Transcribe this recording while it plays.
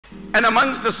And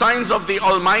amongst the signs of the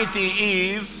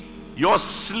Almighty is your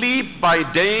sleep by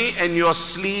day and your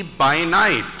sleep by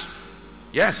night.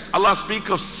 Yes, Allah speaks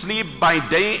of sleep by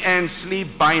day and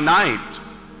sleep by night.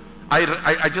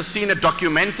 I just seen a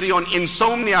documentary on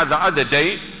insomnia the other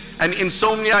day, and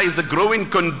insomnia is a growing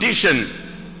condition.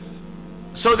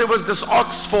 So there was this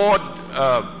Oxford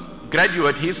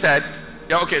graduate, he said,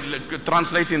 yeah, okay,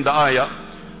 translating the ayah,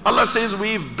 Allah says,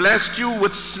 we've blessed you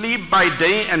with sleep by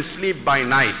day and sleep by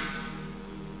night,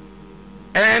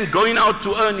 and going out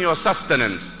to earn your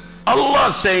sustenance.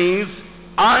 Allah says,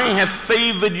 I have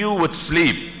favored you with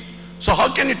sleep. So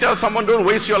how can you tell someone don't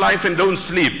waste your life and don't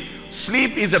sleep?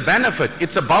 Sleep is a benefit,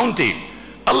 it's a bounty.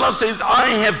 Allah says, I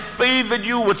have favored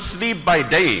you with sleep by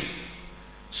day.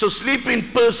 So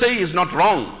sleeping per se is not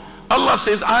wrong. Allah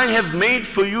says, I have made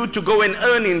for you to go and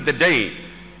earn in the day.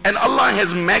 And Allah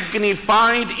has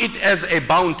magnified it as a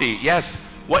bounty. Yes.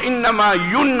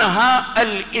 وَإِنَّمَا يُنْهَا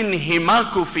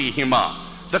الْإِنْهِمَاكُ فِيهِمَا.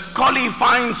 The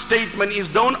qualifying statement is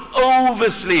don't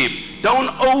oversleep, don't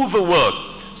overwork.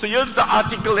 So here's the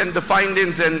article and the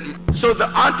findings. And so the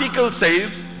article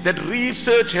says that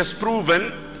research has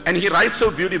proven, and he writes so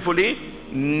beautifully,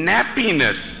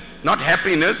 nappiness, not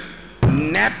happiness,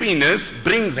 nappiness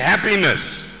brings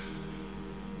happiness.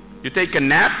 You take a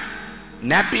nap,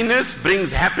 nappiness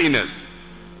brings happiness.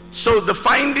 So the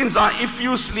findings are, if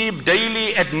you sleep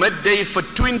daily at midday for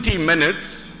 20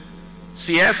 minutes,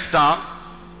 siesta,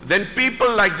 then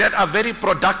people like that are very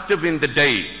productive in the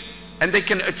day, and they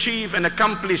can achieve and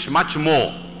accomplish much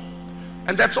more.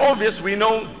 And that's obvious. We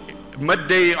know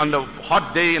midday on the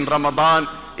hot day in Ramadan,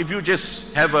 if you just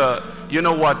have a,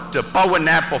 a power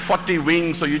nap or 40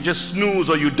 winks, or you just snooze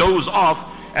or you doze off,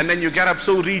 and then you get up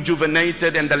so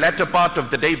rejuvenated, and the latter part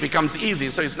of the day becomes easy.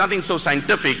 So it's nothing so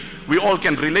scientific, we all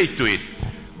can relate to it.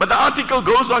 But the article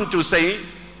goes on to say,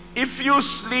 if you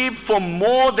sleep for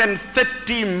more than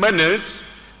 30 minutes,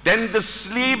 then the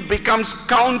sleep becomes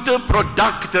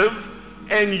counterproductive,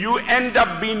 and you end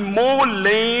up being more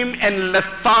lame and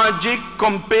lethargic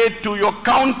compared to your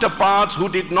counterparts who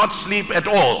did not sleep at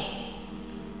all.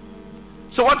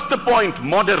 So what's the point?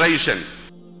 Moderation.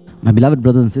 My beloved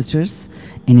brothers and sisters,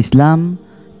 in Islam,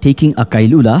 taking a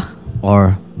kailula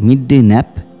or midday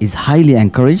nap is highly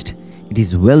encouraged. It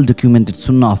is well documented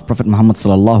Sunnah of Prophet Muhammad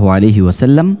sallallahu alaihi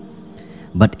wasallam,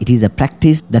 but it is a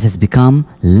practice that has become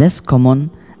less common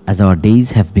as our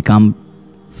days have become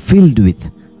filled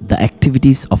with the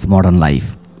activities of modern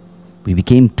life. We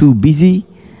became too busy,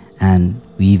 and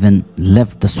we even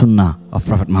left the Sunnah of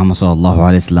Prophet Muhammad sallallahu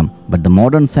alaihi wasallam. But the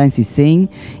modern science is saying,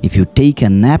 if you take a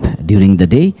nap during the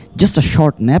day, just a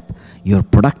short nap, your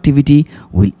productivity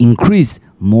will increase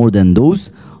more than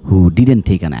those who didn't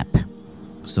take a nap.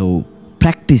 So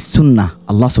practice Sunnah.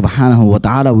 Allah subhanahu wa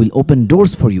ta'ala will open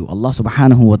doors for you. Allah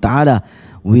subhanahu wa ta'ala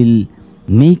will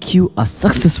make you a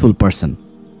successful person.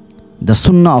 The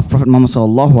Sunnah of Prophet Muhammad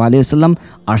sallallahu alaihi wasallam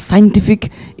are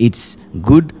scientific. It's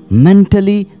good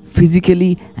mentally,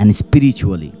 physically, and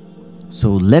spiritually.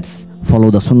 So let's follow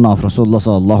the Sunnah of Rasulullah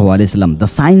sallallahu alaihi wasallam. The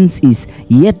science is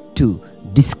yet to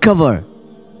discover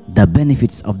the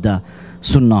benefits of the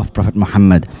Sunnah of Prophet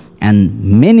Muhammad, and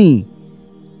many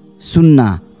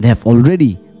Sunnah, they have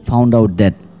already found out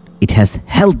that it has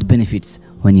health benefits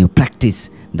when you practice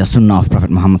the Sunnah of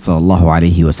Prophet Muhammad sallallahu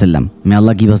alaihi wasallam. May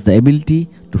Allah give us the ability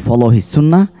to follow his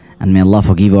Sunnah, and may Allah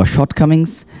forgive our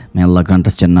shortcomings. May Allah grant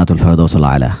us Jannatul Firdaus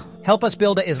al-A'la. Help us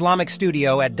build an Islamic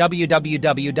studio at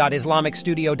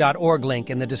www.islamicstudio.org, link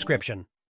in the description.